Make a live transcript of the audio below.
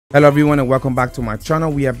Hello everyone and welcome back to my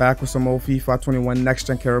channel. We are back with some more FIFA 21 Next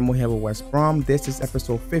Gen Career Mode here with West Brom. This is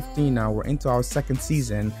episode 15 now. We're into our second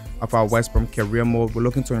season of our West Brom Career Mode. We're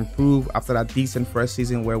looking to improve after that decent first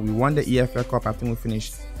season where we won the EFL Cup. I think we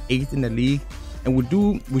finished 8th in the league. And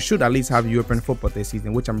we should at least have European football this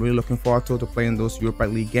season, which I'm really looking forward to playing those Europa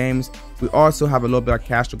League games. We also have a little bit of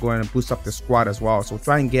cash to go in and boost up the squad as well. So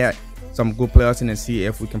try and get some good players in and see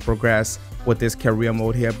if we can progress with this career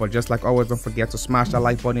mode here. But just like always, don't forget to smash that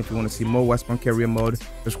like button if you want to see more West Brom career mode.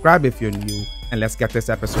 Subscribe if you're new, and let's get this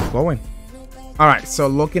episode going. All right, so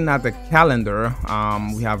looking at the calendar,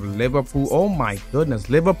 we have Liverpool. Oh my goodness,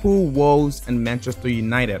 Liverpool, Wolves, and Manchester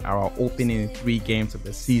United are our opening 3 games of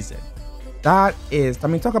the season. That is, I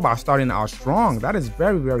mean, talk about starting out strong. That is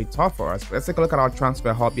very, very tough for us. Let's take a look at our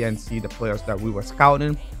transfer hub here and see the players that we were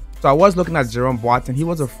scouting. So I was looking at Jerome Boateng. He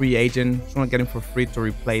was a free agent. Trying to get him for free to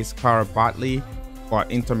replace Cara Bartley, but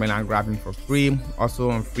Inter Milan grabbed him for free. Also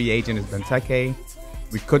on free agent is Benteke.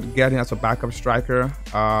 We could get him as a backup striker.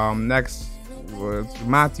 Next was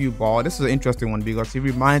Matthew Ball. This is an interesting one because he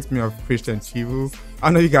reminds me of Christian Chivu. I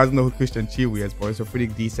know you guys know who Christian Chivu is, but he's a pretty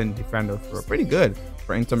decent defender pretty good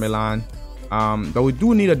for Inter Milan. But we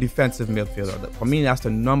do need a defensive midfielder. For me, that's the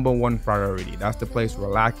 #1 priority. That's the place we're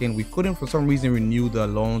lacking. We couldn't, for some reason, renew the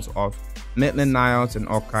loans of Maitland-Niles and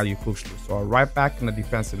Okay Yukuşlu. So a right back and a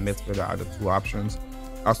defensive midfielder are the 2 options.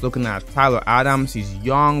 I was looking at Tyler Adams. He's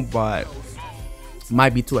young, but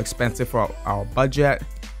might be too expensive for our budget.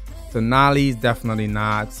 Tonali's definitely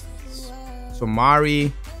not.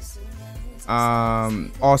 Somari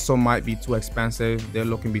also might be too expensive. They're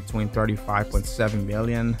looking between 35.7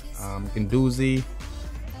 million. Guendouzi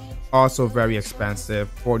also very expensive,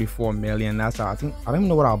 44 million. That's I don't even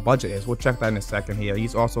know what our budget is. We'll check that in a second here.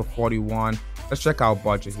 He's also 41. Let's check our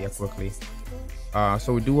budget here quickly.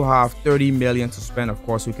 So we do have 30 million to spend. Of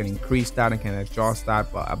course, we can increase that and can adjust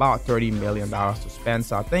that, but about 30 million dollars to spend.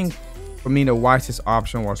 So I think for me the wisest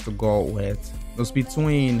option was to go with, it was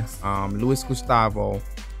between Luis Gustavo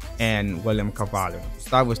and William Carvalho.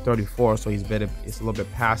 Gustavo was 34, so it's a little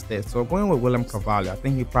bit past it. So going with William Carvalho, I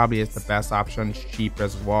think he probably is the best option. He's cheap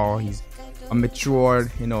as well. He's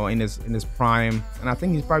matured, you know, in his prime, and I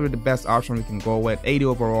think he's probably the best option we can go with. 80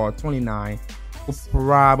 overall, 29. We'll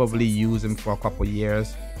probably use him for a couple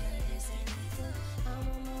years.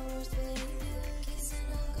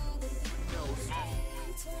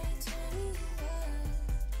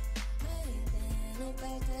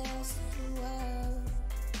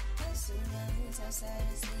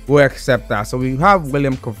 We'll accept that. So we have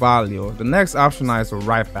William Carvalho. The next option is a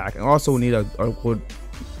right back, and also we need a good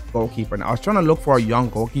goalkeeper. Now I was trying to look for a young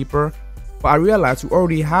goalkeeper, but I realized we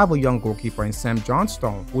already have a young goalkeeper in Sam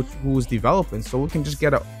Johnstone, who's developing. So we can just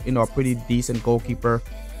get a pretty decent goalkeeper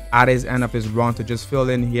at his end of his run to just fill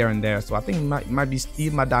in here and there. So I think it might be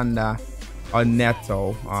Steve Madanda or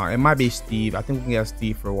Neto. It might be Steve. I think we can get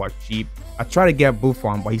Steve for cheap. I tried to get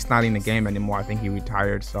Buffon, but he's not in the game anymore. I think he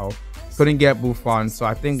retired, so couldn't get Buffon. So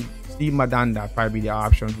I think Steve Madanda probably be the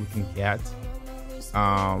options we can get.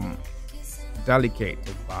 Delicate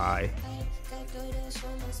to buy.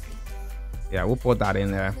 Yeah, we'll put that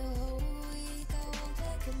in there.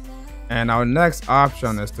 And our next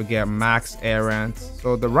option is to get Max Arendt.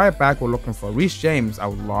 So the right back we're looking for, Reece James I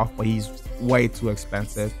would love, but he's way too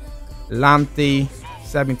expensive. Lamptey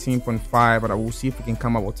 17.5, but we'll see if we can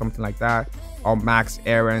come up with something like that. Or Max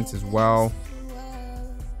Arendt as well.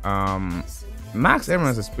 Max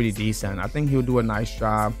Arendt is pretty decent. I think he'll do a nice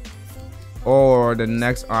job. Or the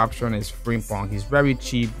next option is Frimpong. He's very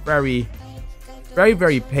cheap, very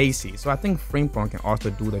pacey. So I think Frimpong can also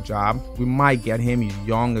do the job. We might get him. He's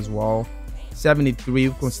young as well. 73.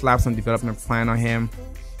 We can slap some development plan on him.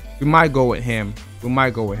 We might go with him. We'll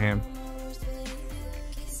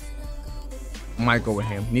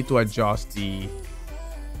need to adjust the.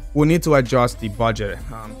 We'll need to adjust the budget.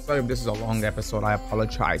 Sorry if this is a long episode. I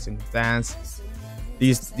apologize in advance.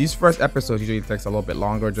 These first episodes usually takes a little bit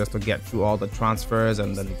longer just to get through all the transfers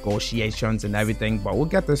and the negotiations and everything. But we'll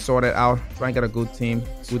get this sorted out. Try and get a good team.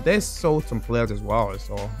 They sold some players as well.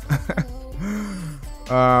 So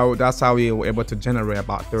that's how we were able to generate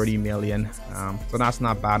about 30 million. So that's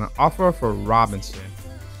not bad. An offer for Robinson.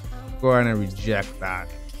 Go ahead and reject that.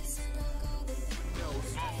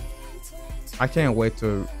 I can't wait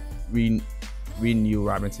to renew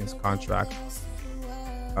Robinson's contract.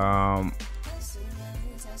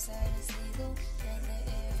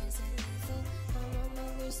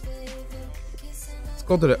 Let's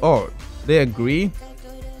go to the they agree.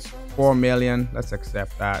 4 million. Let's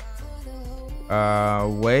accept that.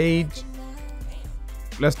 Wage.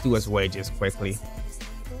 Let's do his wages quickly.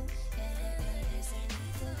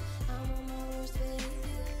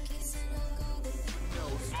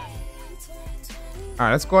 All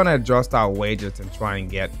right, let's go and adjust our wages and try and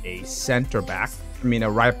get a center back. I mean, a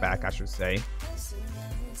right back, I should say.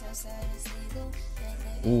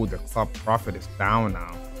 Ooh, the club profit is down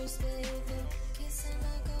now.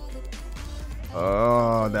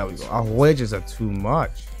 Oh, there we go. Our wages are too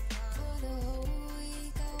much.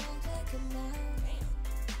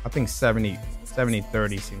 I think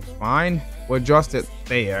 70-30 seems fine. We'll adjust it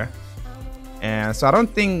there. And so I don't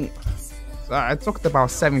think... So I talked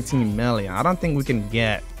about 17 million. I don't think we can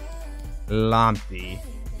get Lamptey.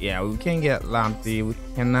 Yeah, we can't get Lamptey. We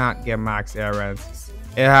cannot get Max Aarons.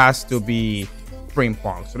 It has to be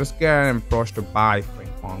Frimpong. So let's get an approach to buy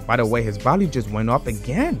Frimpong. By the way, his value just went up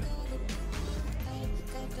again.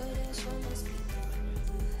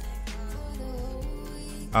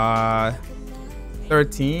 Uh,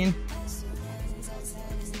 13.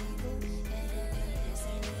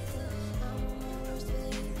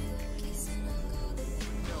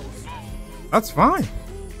 That's fine.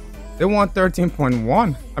 They want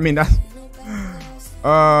 13.1. I mean, that's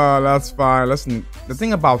fine. Listen, the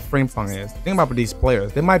thing about Frimpong is, the thing about these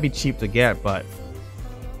players, they might be cheap to get, but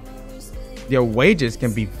their wages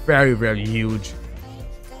can be very, very huge.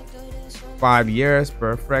 5 years,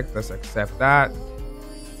 perfect. Let's accept that.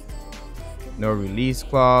 No release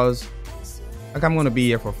clause. Like, I'm gonna be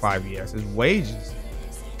here for 5 years. His wages.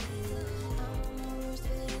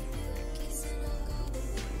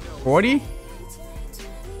 40.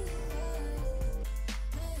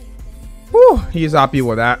 Whew, he's happy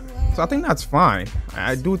with that. So I think that's fine.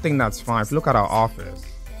 I do think that's fine. If you look at our office,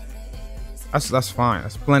 that's fine.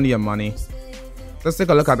 That's plenty of money. Let's take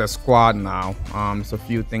a look at the squad now. There's a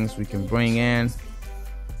few things we can bring in.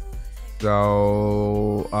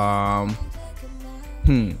 So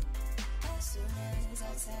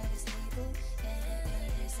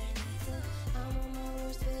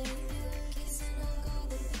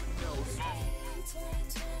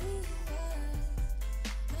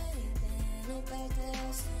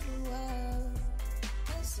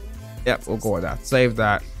yep, we'll go with that. Save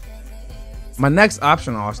that. My next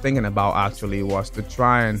option I was thinking about actually was to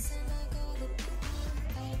try and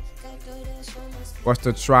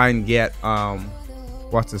get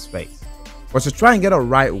what's his face? Was to try and get a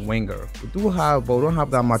right winger. We do have, but we don't have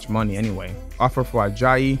that much money anyway. Offer for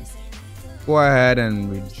Ajayi. Go ahead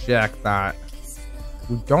and reject that.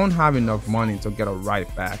 We don't have enough money to get a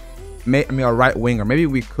right back. I mean a right winger. Maybe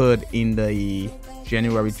we could in the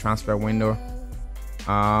January transfer window.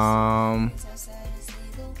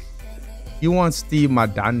 You want Steve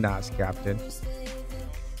Madanda as captain.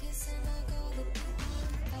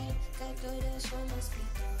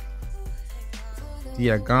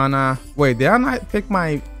 Diagana. Wait, did I not pick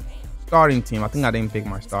my starting team? I think I didn't pick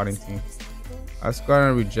my starting team. Let's go ahead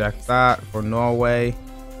and reject that for Norway.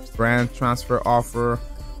 Brand transfer offer.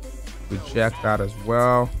 Reject that as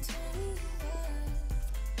well.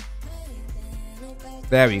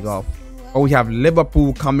 There we go. Oh, we have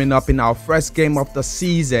Liverpool coming up in our first game of the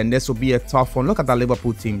season. This will be a tough one. Look at that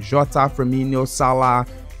Liverpool team. Jota, Firmino, Salah.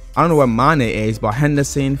 I don't know where Mane is, but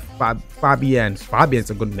Henderson, Fabian.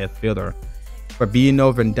 Fabian's a good midfielder.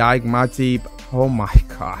 Fabinho, Van Dijk, Matip. Oh my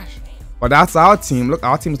gosh. But that's our team. Look,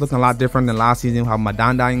 our team's looking a lot different than last season. We have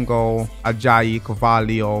Madanda in goal, Ajayi,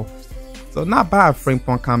 Carvalho. So not bad.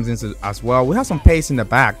 Frimpong comes in as well. We have some pace in the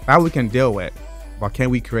back that we can deal with. But can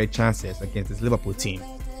we create chances against this Liverpool team?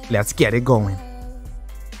 Let's get it going.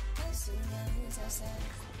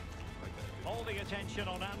 Holding attention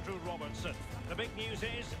on Andrew Robertson. The big news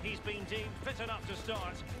is he's been deemed fit enough to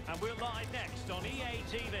start, and we're live next on EA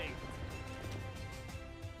TV.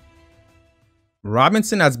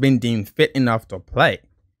 Robinson has been deemed fit enough to play.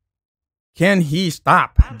 Can he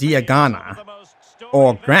stop Diagana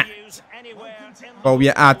or Grant? But we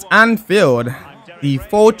are at Anfield, the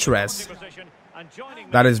fortress.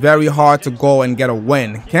 That is very hard to go and get a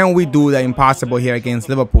win. Can we do the impossible here against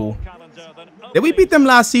Liverpool? Did we beat them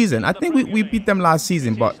last season? I think we beat them last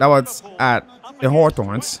season, but that was at the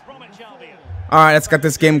Hawthorns. All right, let's get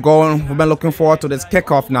this game going. We've been looking forward to this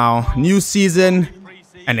kickoff now. New season,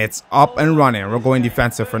 and it's up and running. We're going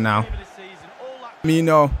defensive for now.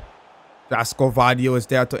 Mino, Carvalho is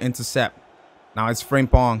there to intercept. Now it's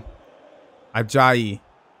Frimpong, Ajayi,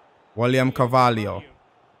 William Carvalho.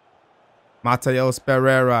 Mateus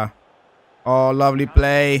Pereira. Oh, lovely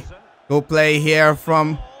play. Good play here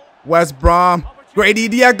from West Brom. Grady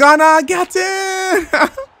Diagana gets in.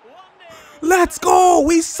 Let's go.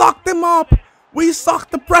 We sucked them up. We sucked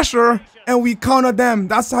the pressure and we countered them.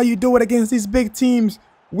 That's how you do it against these big teams.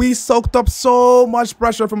 We soaked up so much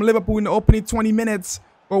pressure from Liverpool in the opening 20 minutes.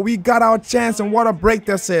 But we got our chance, and what a break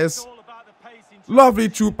this is. Lovely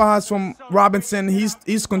true pass from Robinson.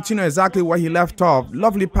 He's continuing exactly where he left off.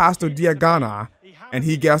 Lovely pass to Diagana. And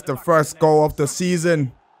he gets the first goal of the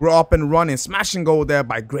season. We're up and running. Smashing goal there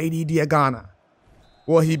by Grady Diagana.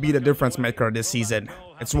 Will he be the difference maker this season?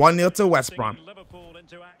 It's 1-0 to West Brom.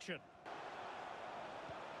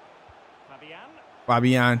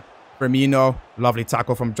 Fabian. Firmino. Lovely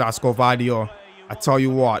tackle from Josko Vadio. I tell you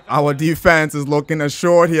what, our defense is looking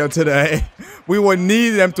assured here today. We will need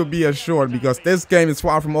them to be assured because this game is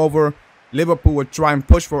far from over. Liverpool will try and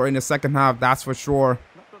push for it in the second half, that's for sure.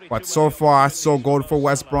 But so far, so good for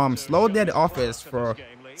West Brom. Slow down the office for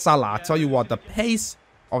Salah. I tell you what, the pace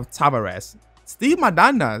of Tavares. Steve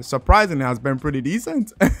Madanda, surprisingly, has been pretty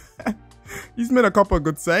decent. He's made a couple of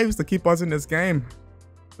good saves to keep us in this game.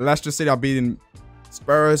 Leicester City are beating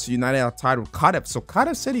Spurs. United are tied with Cardiff. So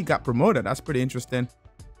Cardiff City got promoted. That's pretty interesting.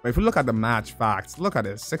 But if you look at the match facts, look at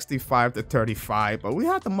it. 65 to 35. But we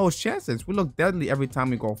had the most chances. We look deadly every time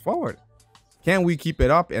we go forward. Can we keep it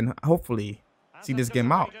up and hopefully see this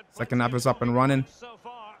game out? Second half is up and running.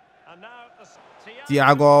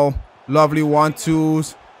 Thiago. Lovely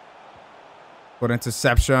 1-2s. Good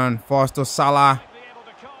interception. Foster Salah.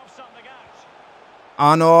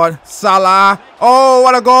 Arnold. Salah. Oh,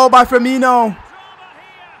 what a goal by Firmino.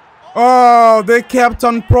 Oh, they kept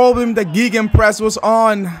on probing. The gegenpress was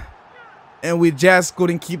on. And we just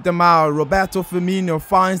couldn't keep them out. Roberto Firmino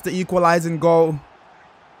finds the equalizing goal.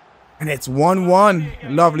 And it's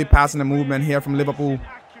 1-1. Lovely passing and movement here from Liverpool.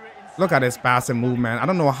 Look at his passing movement. I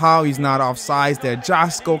don't know how he's not offside there.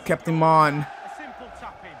 Josko kept him on.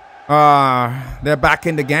 They're back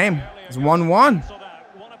in the game. It's 1-1.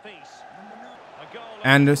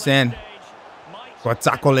 Anderson. Got a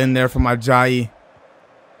tackle in there from Ajayi.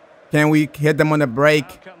 Can we hit them on the break?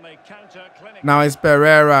 Now it's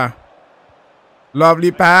Pereira.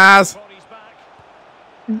 Lovely pass.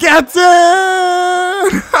 Get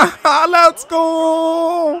it! Let's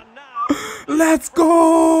go! Let's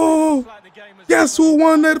go! Guess who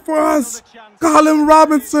won it for us? Colin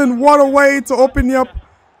Robinson. What a way to open up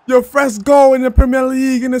your first goal in the Premier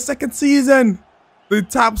League in the second season. The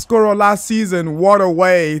top scorer last season. What a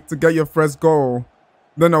way to get your first goal.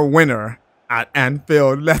 Then a winner at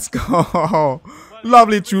Anfield. Let's go.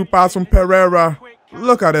 Lovely true pass from Pereira.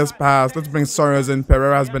 Look at this pass. Let's bring Sawyers in.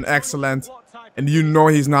 Pereira has been excellent. And you know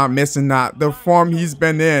he's not missing that. The form he's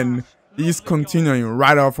been in, he's continuing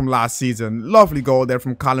right off from last season. Lovely goal there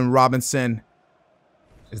from Colin Robinson.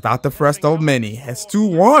 Is that the first of many? It's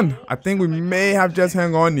 2-1. I think we may have just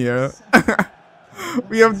hung on here.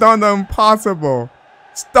 We have done the impossible.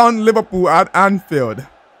 Stunned Liverpool at Anfield.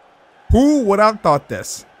 Who would have thought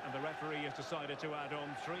this?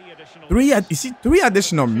 Three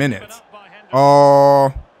additional minutes.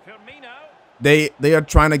 Oh, they are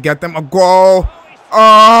trying to get them a goal.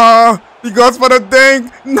 Oh, he goes for the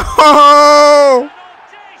dink. No,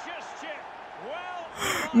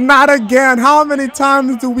 not again. How many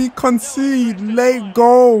times do we concede late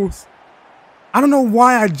goals? I don't know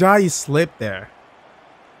why Ajayi slipped there.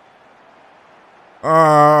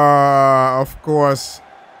 Of course.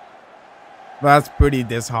 That's pretty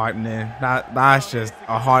disheartening. That's just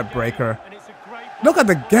a heartbreaker. Look at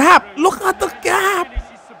the gap. Look at the gap.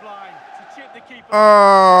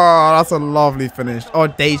 Oh, that's a lovely finish.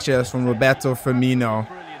 Audacious from Roberto Firmino.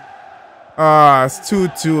 It's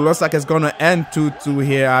 2-2. Looks like it's going to end 2-2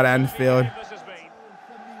 here at Anfield.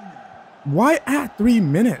 Why add 3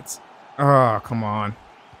 minutes? Oh, come on.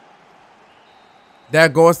 There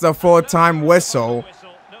goes the full-time whistle.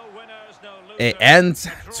 It ends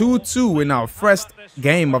 2-2 in our first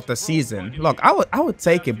game of the season. Look, I would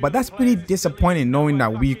take it, but that's pretty disappointing knowing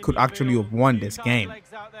that we could actually have won this game.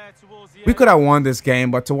 We could have won this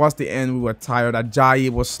game, but towards the end we were tired.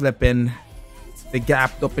 Ajayi was slipping. The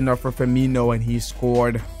gap opened up for Firmino and he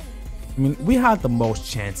scored. I mean, we had the most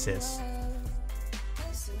chances.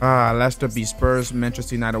 Leicester beat Spurs.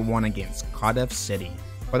 Manchester United won against Cardiff City.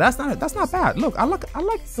 But that's not bad. Look, I like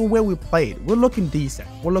the way we played. We're looking decent.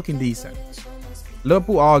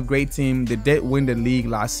 Liverpool are a great team. They did win the league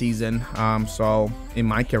last season. So in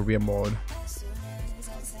my career mode.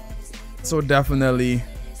 So definitely,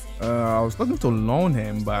 I was looking to loan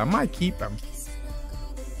him, but I might keep him.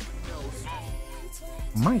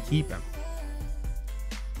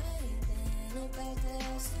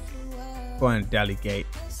 Go and delegate.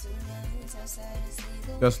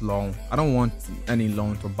 Just loan. I don't want any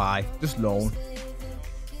loan to buy. Just loan.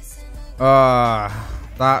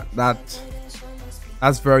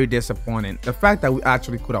 That's very disappointing. The fact that we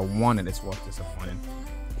actually could have won it is what's disappointing.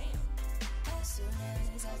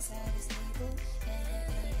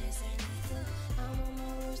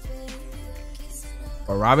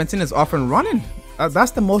 But Robinson is off and running.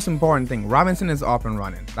 That's the most important thing. Robinson is up and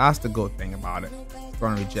running. That's the good thing about it.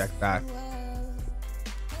 Going to reject that.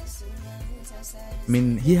 I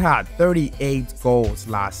mean, he had 38 goals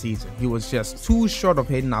last season. He was just too short of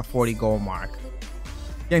hitting that 40-goal mark.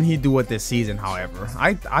 Can he do it this season, however?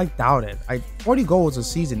 I doubt it. 40 goals a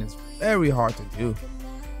season is very hard to do.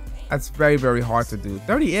 That's very, very hard to do.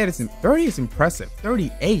 30 is impressive.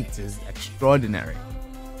 38 is extraordinary.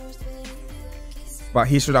 But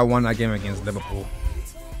he should have won that game against Liverpool.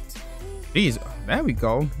 Jeez, there we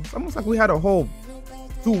go. It's almost like we had a whole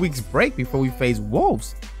 2 weeks break before we faced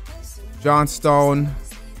Wolves. John Stone.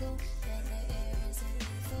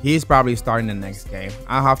 He's probably starting the next game.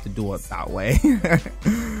 I'll have to do it that way.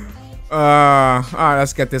 Alright,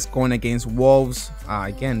 let's get this going against Wolves.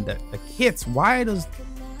 Again, the kits. Why does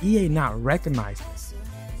EA not recognize this?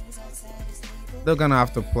 They're gonna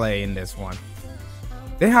have to play in this one.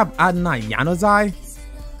 They have Adnan Januzaj.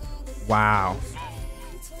 Wow.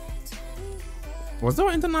 Was there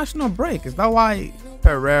an international break? Is that why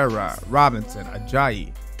Pereira, Robinson,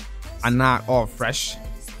 Ajayi are not all fresh?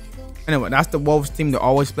 Anyway, that's the Wolves team. They're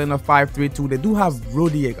always playing a 5-3-2. They do have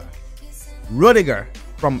Rudiger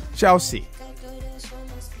from Chelsea.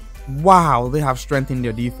 Wow, they have strength in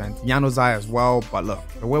their defense. Januzaj as well. But look,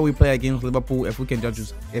 the way we play against Liverpool, if we can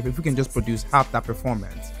just produce half that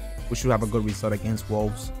performance, we should have a good result against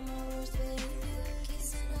Wolves.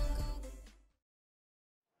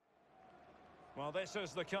 Well, this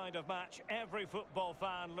is the kind of match every football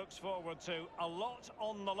fan looks forward to. A lot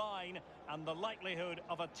on the line and the likelihood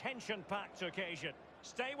of a tension-packed occasion.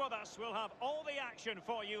 Stay with us. We'll have all the action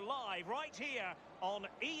for you live right here on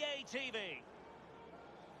EA TV.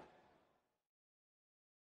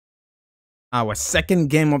 Our second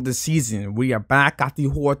game of the season. We are back at the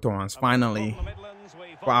Hawthorns finally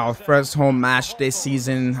for our first home match this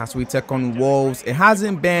season as we take on Wolves. It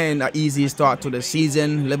hasn't been an easy start to the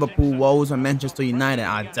season. Liverpool, Wolves, and Manchester United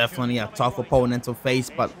are definitely a tough opponent to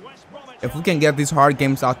face, but if we can get these hard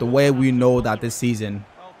games out the way, we know that this season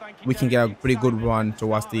we can get a pretty good run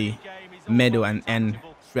towards the middle and end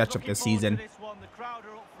stretch of the season.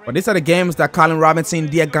 But these are the games that Colin Robinson,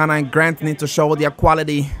 Diagana, and Grant need to show their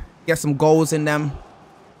quality, get some goals in them,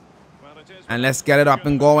 and let's get it up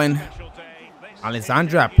and going.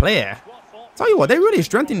 Alexandra player. Tell you what, they really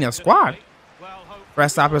strengthened their squad.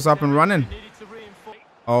 Press up is up and running.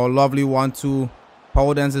 Oh, lovely 1-2.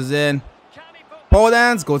 Podence is in.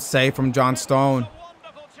 Podence, good save from John Stone.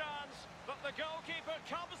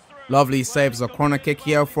 Lovely saves. A corner kick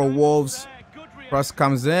here for Wolves. Press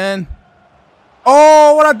comes in.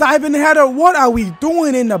 Oh, what a diving header. What are we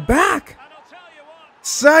doing in the back?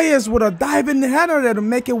 Sayers with a diving header there to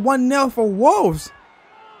make it 1-0 for Wolves.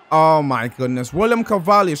 Oh my goodness. William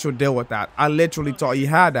Carvalho should deal with that. I literally thought he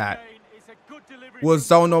had that. Was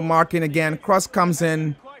Zono marking again. Cross comes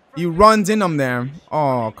in. He runs in on there.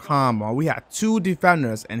 Oh, come on. We had two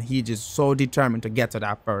defenders and he just so determined to get to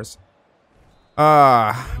that first.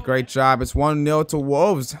 Great job. It's 1-0 to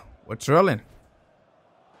Wolves. We're thrilling.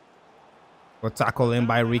 We'll tackle in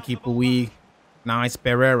by Ricky Puig. Nice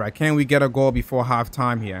Pereira. Can we get a goal before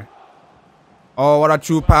halftime here? Oh, what a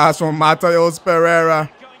true pass from Matheus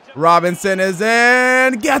Pereira. Robinson is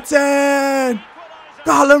in. Gets in.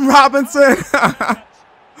 Colin Robinson.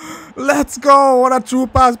 Let's go. What a true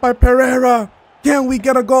pass by Pereira. Can we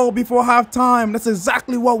get a goal before halftime? That's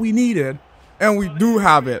exactly what we needed. And we do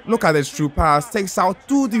have it. Look at this true pass. Takes out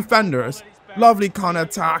two defenders. Lovely counter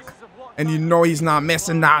attack. And you know he's not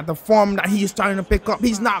missing that. The form that he's trying to pick up,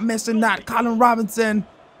 he's not missing that. Colin Robinson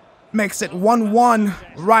makes it 1-1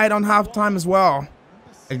 right on halftime as well.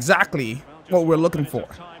 Exactly what we're looking for.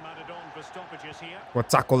 We're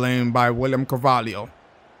tackled in by William Carvalho.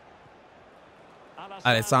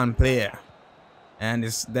 Alexandra player. And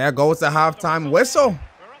there goes the halftime whistle.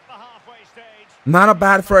 Not a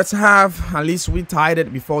bad first half. At least we tied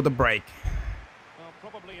it before the break.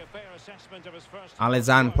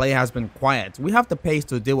 Alexandra play has been quiet. We have the pace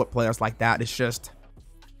to deal with players like that. It's just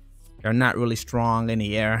they're not really strong in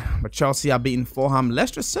the air. But Chelsea are beating Fulham.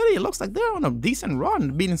 Leicester City, it looks like they're on a decent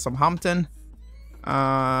run. Beating Southampton.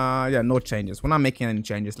 Yeah, no changes. We're not making any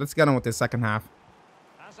changes. Let's get on with the second half.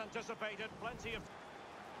 As anticipated, plenty of...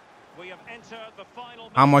 We have entered the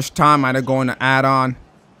final... How much time are they going to add on?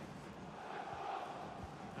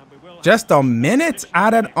 Just a minute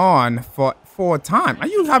added on for time. Are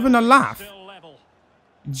you having a laugh?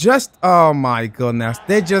 Just, oh my goodness.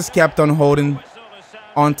 They just kept on holding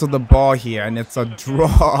onto the ball here, and it's a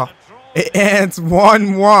draw. It ends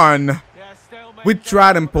 1-1. We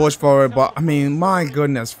tried and pushed for it, but I mean, my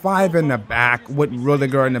goodness, 5 in the back with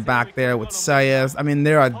Rudiger in the back there with Sayers. I mean,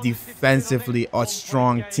 they're a defensively a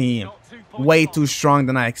strong team. way too strong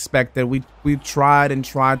than I expected. We tried and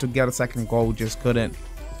tried to get a second goal, we just couldn't.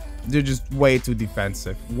 They're just way too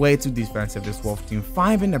defensive. Way too defensive, this Wolf team.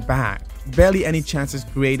 5 in the back. Barely any chances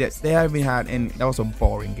created. They haven't had any. That was a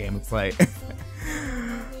boring game to play.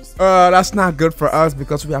 That's not good for us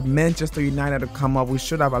because we have Manchester United to come up. We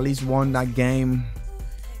should have at least won that game.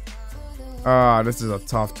 This is a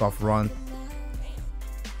tough run.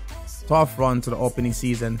 Tough run to the opening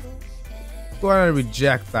season. Go ahead and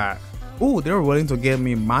reject that. Ooh, they were willing to give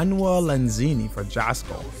me Manuel Lanzini for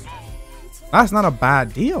Jasko. That's not a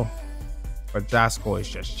bad deal. But Jasko is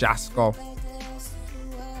just Jasko.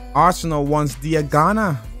 Arsenal wants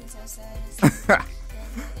Diagana.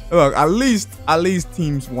 Look, at least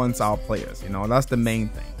teams wants our players. You know, that's the main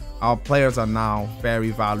thing. Our players are now very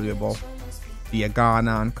valuable.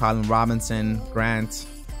 Diagana and Colin Robinson, Grant.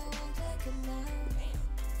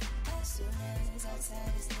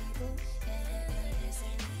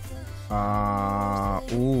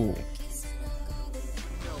 Ooh.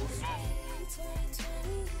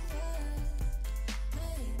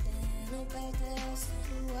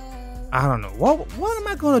 I don't know. What am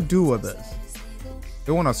I gonna do with this?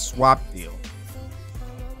 They want a swap deal.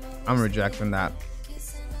 I'm rejecting that.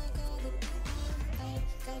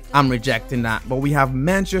 I'm rejecting that. But we have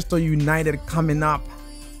Manchester United coming up.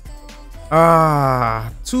 I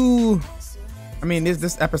mean,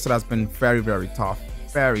 this episode has been very, very tough.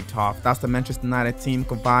 Very tough. That's the Manchester United team.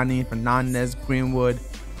 Cavani, Fernandes, Greenwood,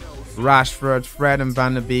 Rashford, Fred and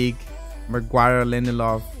Van der Beek, Maguire,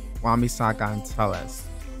 Lindelof, Wan-Bissaka and Telles.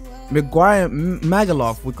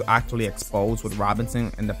 Magalov we could actually expose with Robinson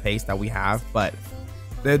and the pace that we have, but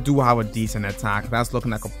they do have a decent attack. That's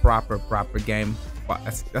looking like a proper game. But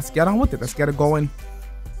let's get on with it. Let's get it going.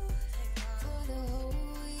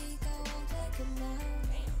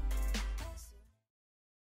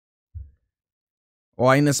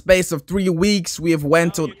 Well, in the space of 3 weeks, we have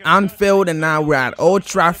went to Anfield and now we're at Old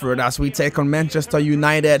Trafford as we take on Manchester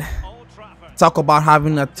United. Talk about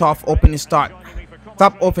having a tough opening start.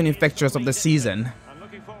 Top opening fixtures of the season,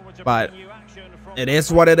 but it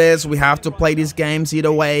is what it is. We have to play these games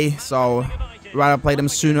either way, so rather play them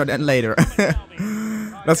sooner than later.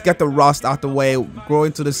 Let's get the rust out the way, grow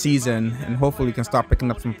into the season, and hopefully we can start picking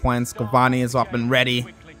up some points. Cavani is up and ready.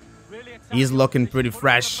 He's looking pretty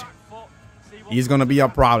fresh. He's gonna be a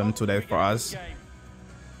problem today for us.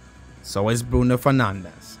 So is Bruno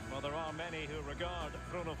Fernandes.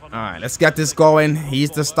 Alright, let's get this going. He's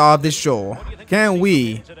the star of this show. Can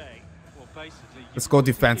we? Let's go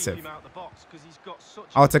defensive.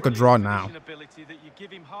 I'll take a draw now.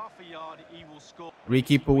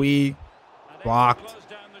 Ricky Pui. Blocked.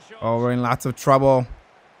 Oh, we're in lots of trouble.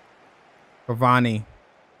 Cavani.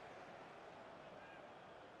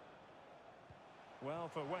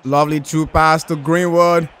 Lovely true pass to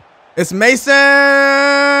Greenwood. It's Mason!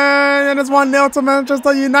 And it's 1-0 to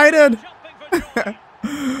Manchester United.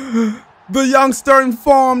 The youngster in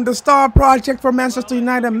form, the star project for Manchester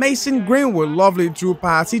United, Mason Greenwood. Lovely true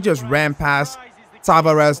pass. He just ran past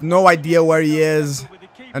Tavares. No idea where he is.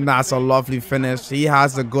 And that's a lovely finish. He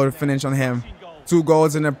has a good finish on him. 2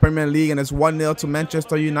 goals in the Premier League and it's 1-0 to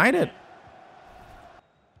Manchester United.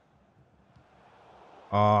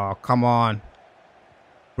 Oh, come on.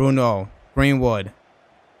 Bruno. Greenwood.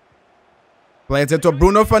 Plays it to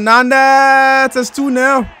Bruno Fernandes. It's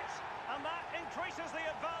 2-0.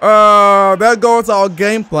 There goes our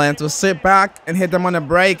game plan to sit back and hit them on the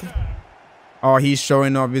break. Oh, he's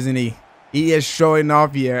showing off, isn't he? He is showing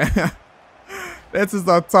off here. This is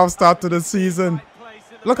a tough start to the season.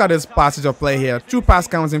 Look at this passage of play here. True pass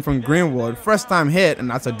comes in from Greenwood. First time hit, and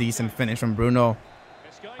that's a decent finish from Bruno. All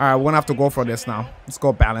right, we're going to have to go for this now. Let's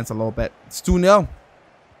go balance a little bit. It's 2-0.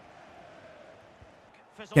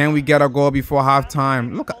 Can we get a goal before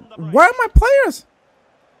halftime? Look, where are my players?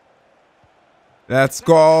 Let's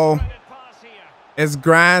go. It's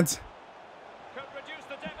Grant.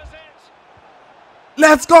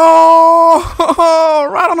 Let's go.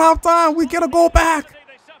 Right on halftime. We get a goal back.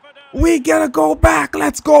 We get a goal back.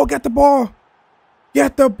 Let's go. Get the ball.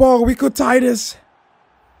 Get the ball. We could tie this.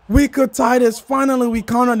 We could tie this. Finally, we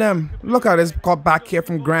counter them. Look at this call back here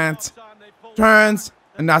from Grant. Turns.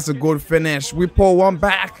 And that's a good finish. We pull one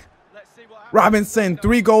back. Robinson,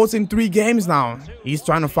 3 goals in 3 games now. He's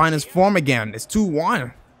trying to find his form again. It's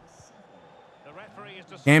 2-1.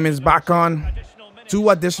 Game is back on. 2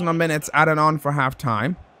 additional minutes added on for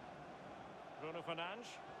halftime.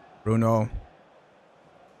 Bruno.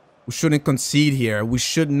 We shouldn't concede here. We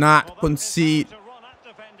should not concede.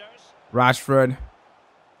 Rashford.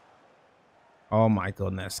 Oh my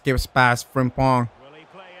goodness. Gives pass. Frimpong.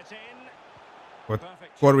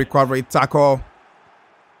 Good recovery tackle.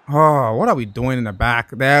 Oh, what are we doing in the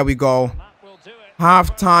back? There we go.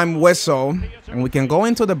 Halftime whistle. And we can go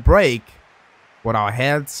into the break with our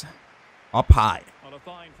heads up high.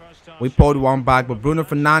 We pulled one back, but Bruno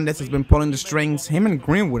Fernandes has been pulling the strings. Him and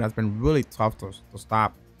Greenwood has been really tough to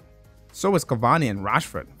stop. So is Cavani and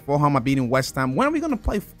Rashford. Fulham are beating West Ham. When are we going to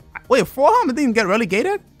play? Wait, Fulham didn't get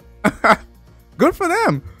relegated? Good for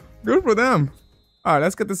them. Good for them. All right,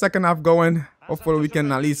 let's get the second half going. Hopefully we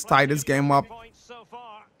can at least tie this game up.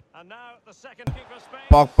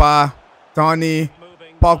 Pogba, Tony,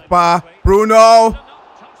 Pogba, Bruno.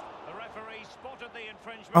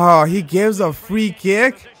 Oh, he gives a free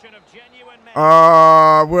kick.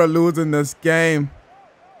 Oh, we're losing this game.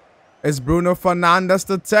 It's Bruno Fernandes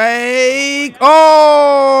to take.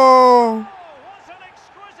 Oh!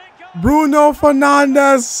 Bruno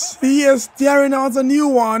Fernandes. He is tearing out a new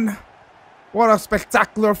one. What a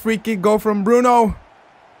spectacular free kick goal from Bruno.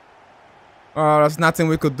 There's nothing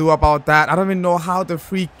we could do about that. I don't even know how the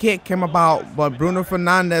free kick came about, but Bruno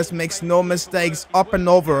Fernandes makes no mistakes. Up and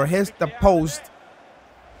over, hits the post.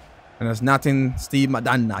 And there's nothing Steve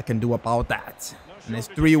Madonna can do about that. And it's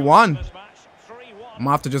 3-1. I'm going to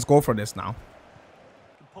have to just go for this now.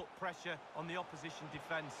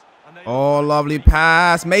 Oh, lovely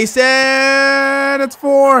pass. Mason! It's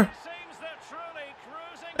 4.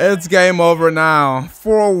 It's game over now.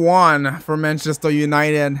 4-1 for Manchester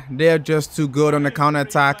United. They're just too good on the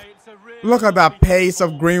counter-attack. Look at that pace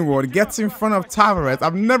of Greenwood. Gets in front of Tavares.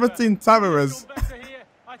 I've never seen Tavares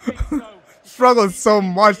struggled so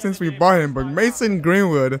much since we bought him. But Mason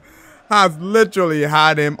Greenwood has literally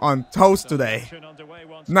had him on toast today.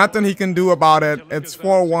 Nothing he can do about it. It's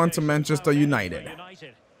 4-1 to Manchester United.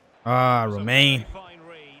 Romain.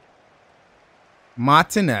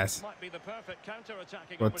 Martinez.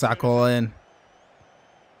 Good tackle in.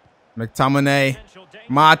 McTominay.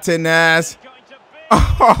 Martinez.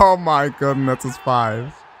 Oh my goodness, it's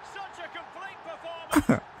 5.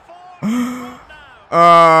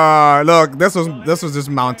 Look, this was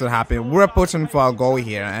just bound to happen. We're pushing for a goal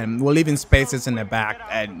here, and we're leaving spaces in the back.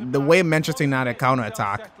 And the way Manchester United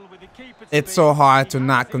counter-attack, it's so hard to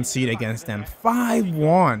not concede against them.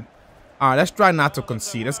 5-1. All right, let's try not to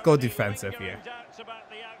concede. Let's go defensive here.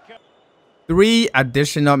 3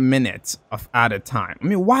 additional minutes of added time. I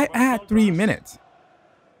mean, why add 3 minutes?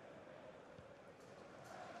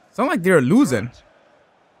 Sound like they're losing.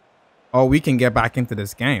 Oh, we can get back into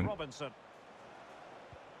this game.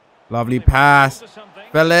 Lovely pass.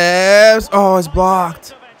 Phillips. Oh, it's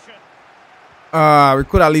blocked. We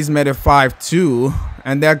could at least made it 5-2.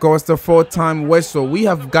 And there goes the full-time whistle. We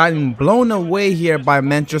have gotten blown away here by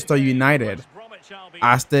Manchester United.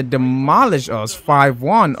 As they demolish us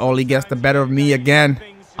 5-1. Oli gets the better of me again.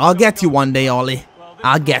 I'll get you one day, Oli.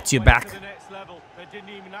 I'll get you back.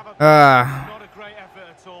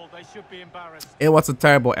 It was a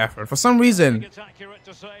terrible effort. For some reason,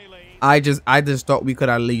 I just thought we could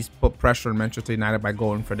at least put pressure on Manchester United by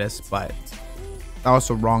going for this, but that was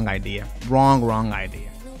a wrong idea. Wrong idea.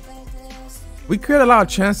 We created a lot of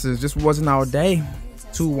chances, just wasn't our day.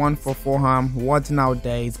 2-1 for Fulham, wasn't our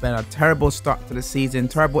day. It's been a terrible start to the season,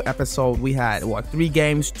 terrible episode. We had, what, 3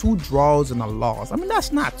 games, 2 draws and a loss. I mean,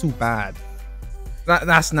 that's not too bad.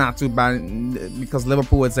 That's not too bad because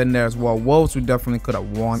Liverpool is in there as well. Wolves, we definitely could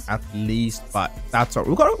have won at least, but that's all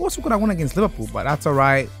right. We also could have won against Liverpool, but that's all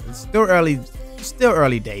right. It's still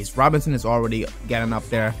early days. Robinson is already getting up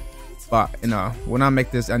there, but you know, we'll not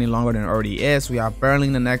make this any longer than it already is. We have Burnley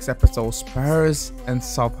in the next episode, Spurs and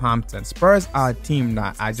Southampton. Spurs are a team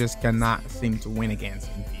that I just cannot seem to win against.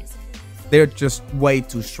 They're just way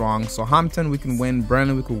too strong. Southampton, we can win.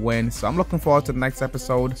 Burnley, we could win. So I'm looking forward to the next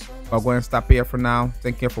episode. But I'm going to stop here for now.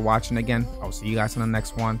 Thank you for watching again. I'll see you guys in the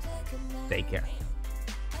next one. Take care.